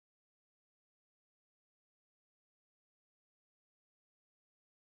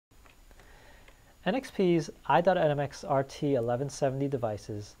NXP's i.MX RT1170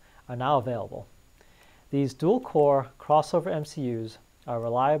 devices are now available. These dual-core crossover MCUs are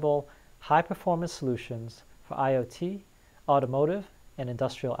reliable, high-performance solutions for IoT, automotive, and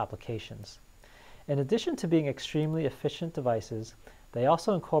industrial applications. In addition to being extremely efficient devices, they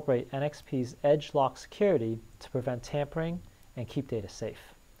also incorporate NXP's edge lock security to prevent tampering and keep data safe.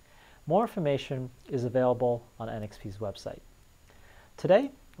 More information is available on NXP's website.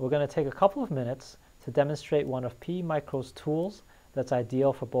 Today, we're going to take a couple of minutes to demonstrate one of PEmicro's tools that's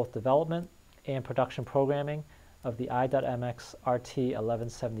ideal for both development and production programming of the i.MX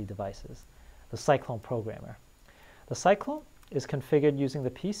RT1170 devices, the Cyclone Programmer. The Cyclone is configured using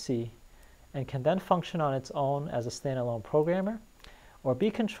the PC and can then function on its own as a standalone programmer, or be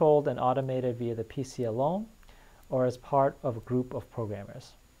controlled and automated via the PC alone, or as part of a group of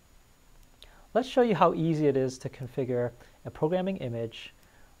programmers. Let's show you how easy it is to configure a programming image,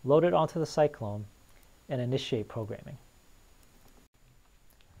 load it onto the Cyclone, and initiate programming.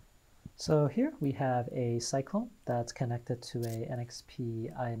 So here we have a Cyclone that's connected to a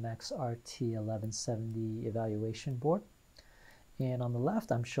NXP i.MX RT1170 evaluation board. And on the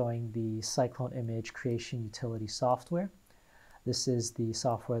left, I'm showing the Cyclone Image Creation Utility software. This is the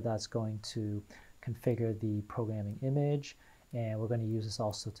software that's going to configure the programming image, and we're going to use this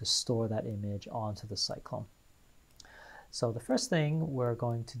also to store that image onto the Cyclone. So the first thing we're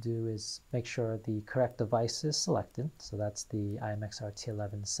going to do is make sure the correct device is selected. So that's the i.MX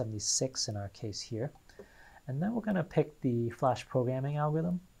RT1176 in our case here. And then we're going to pick the flash programming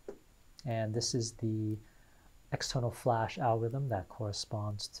algorithm. And this is the external flash algorithm that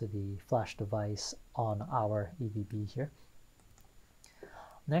corresponds to the flash device on our EVB here.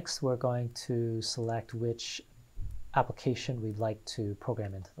 Next, we're going to select which application we'd like to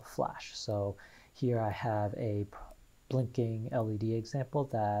program into the flash. So here I have a blinking LED example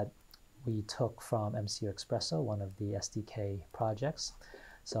that we took from MCU Expresso, one of the SDK projects.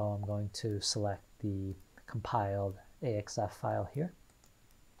 So I'm going to select the compiled AXF file here.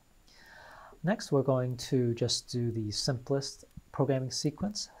 Next, we're going to just do the simplest programming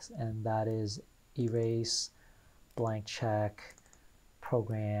sequence, and that is erase, blank check,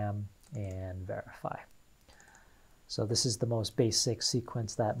 program, and verify. So this is the most basic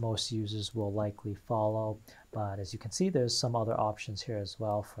sequence that most users will likely follow, but as you can see, there's some other options here as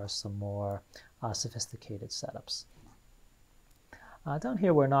well for some more sophisticated setups. Down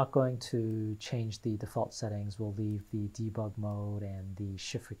here, we're not going to change the default settings. We'll leave the debug mode and the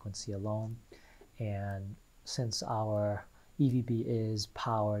shift frequency alone. And since our EVB is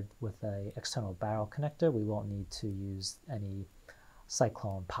powered with an external barrel connector, we won't need to use any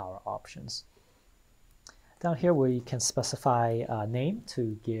Cyclone power options. Down here, we can specify a name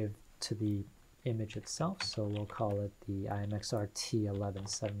to give to the image itself. So we'll call it the i.MX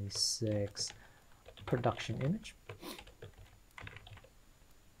RT1176 production image.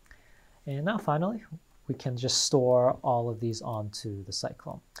 And now finally, we can just store all of these onto the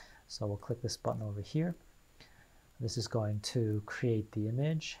Cyclone. So we'll click this button over here. This is going to create the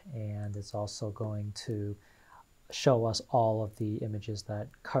image, and it's also going to show us all of the images that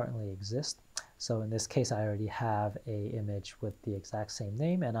currently exist. So in this case, I already have an image with the exact same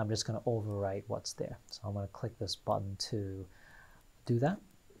name, and I'm just going to overwrite what's there. So I'm going to click this button to do that.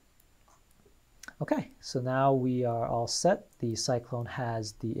 Okay, so now we are all set. The Cyclone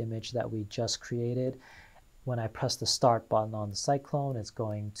has the image that we just created. When I press the start button on the Cyclone, it's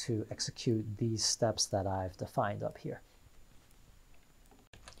going to execute these steps that I've defined up here.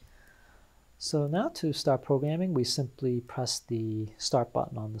 So now to start programming, we simply press the start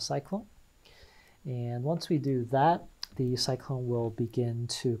button on the Cyclone. And once we do that, the Cyclone will begin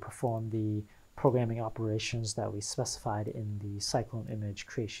to perform the programming operations that we specified in the Cyclone Image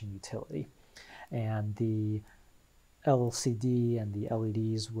Creation Utility. And the LCD and the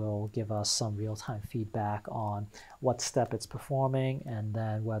LEDs will give us some real-time feedback on what step it's performing, and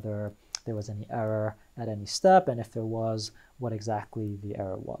then whether there was any error at any step, and if there was, what exactly the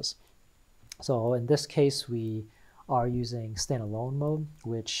error was. So in this case, we are using standalone mode,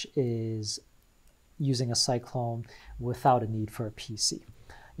 which is using a Cyclone without a need for a PC.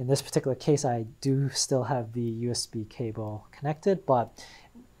 In this particular case, I do still have the USB cable connected, but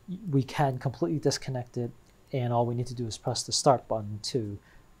we can completely disconnect it, and all we need to do is press the start button to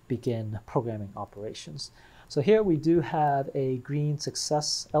begin programming operations. So here we do have a green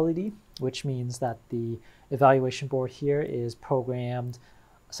success LED, which means that the evaluation board here is programmed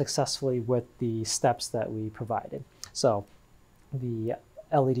successfully with the steps that we provided. So the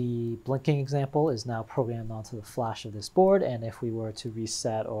LED blinking example is now programmed onto the flash of this board, and if we were to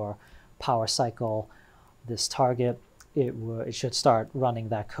reset or power cycle this target, it should start running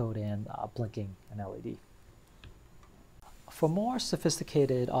that code and blinking an LED. For more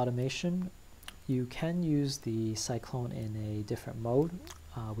sophisticated automation, you can use the Cyclone in a different mode.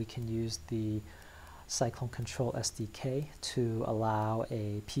 We can use the Cyclone Control SDK to allow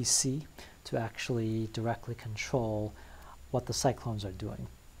a PC to actually directly control what the cyclones are doing.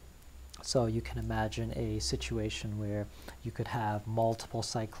 So you can imagine a situation where you could have multiple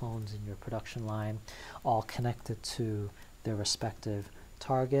cyclones in your production line, all connected to their respective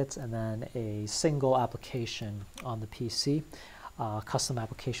targets, and then a single application on the PC, custom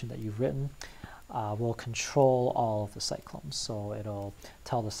application that you've written, will control all of the cyclones. So it'll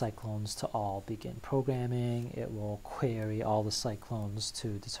tell the cyclones to all begin programming. It will query all the cyclones to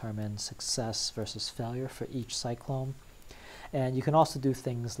determine success versus failure for each cyclone. And you can also do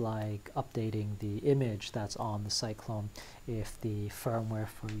things like updating the image that's on the cyclone. If the firmware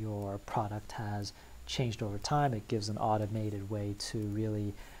for your product has changed over time, it gives an automated way to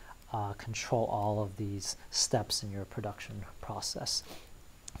really control all of these steps in your production process.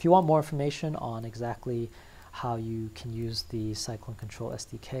 If you want more information on exactly how you can use the Cyclone Control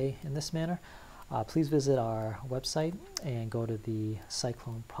SDK in this manner, please visit our website and go to the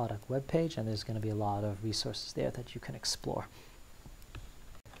Cyclone product webpage, and there's going to be a lot of resources there that you can explore.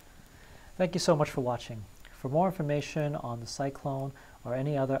 Thank you so much for watching. For more information on the Cyclone or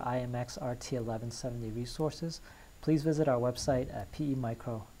any other i.MX RT1170 resources, please visit our website at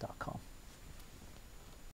PEmicro.com.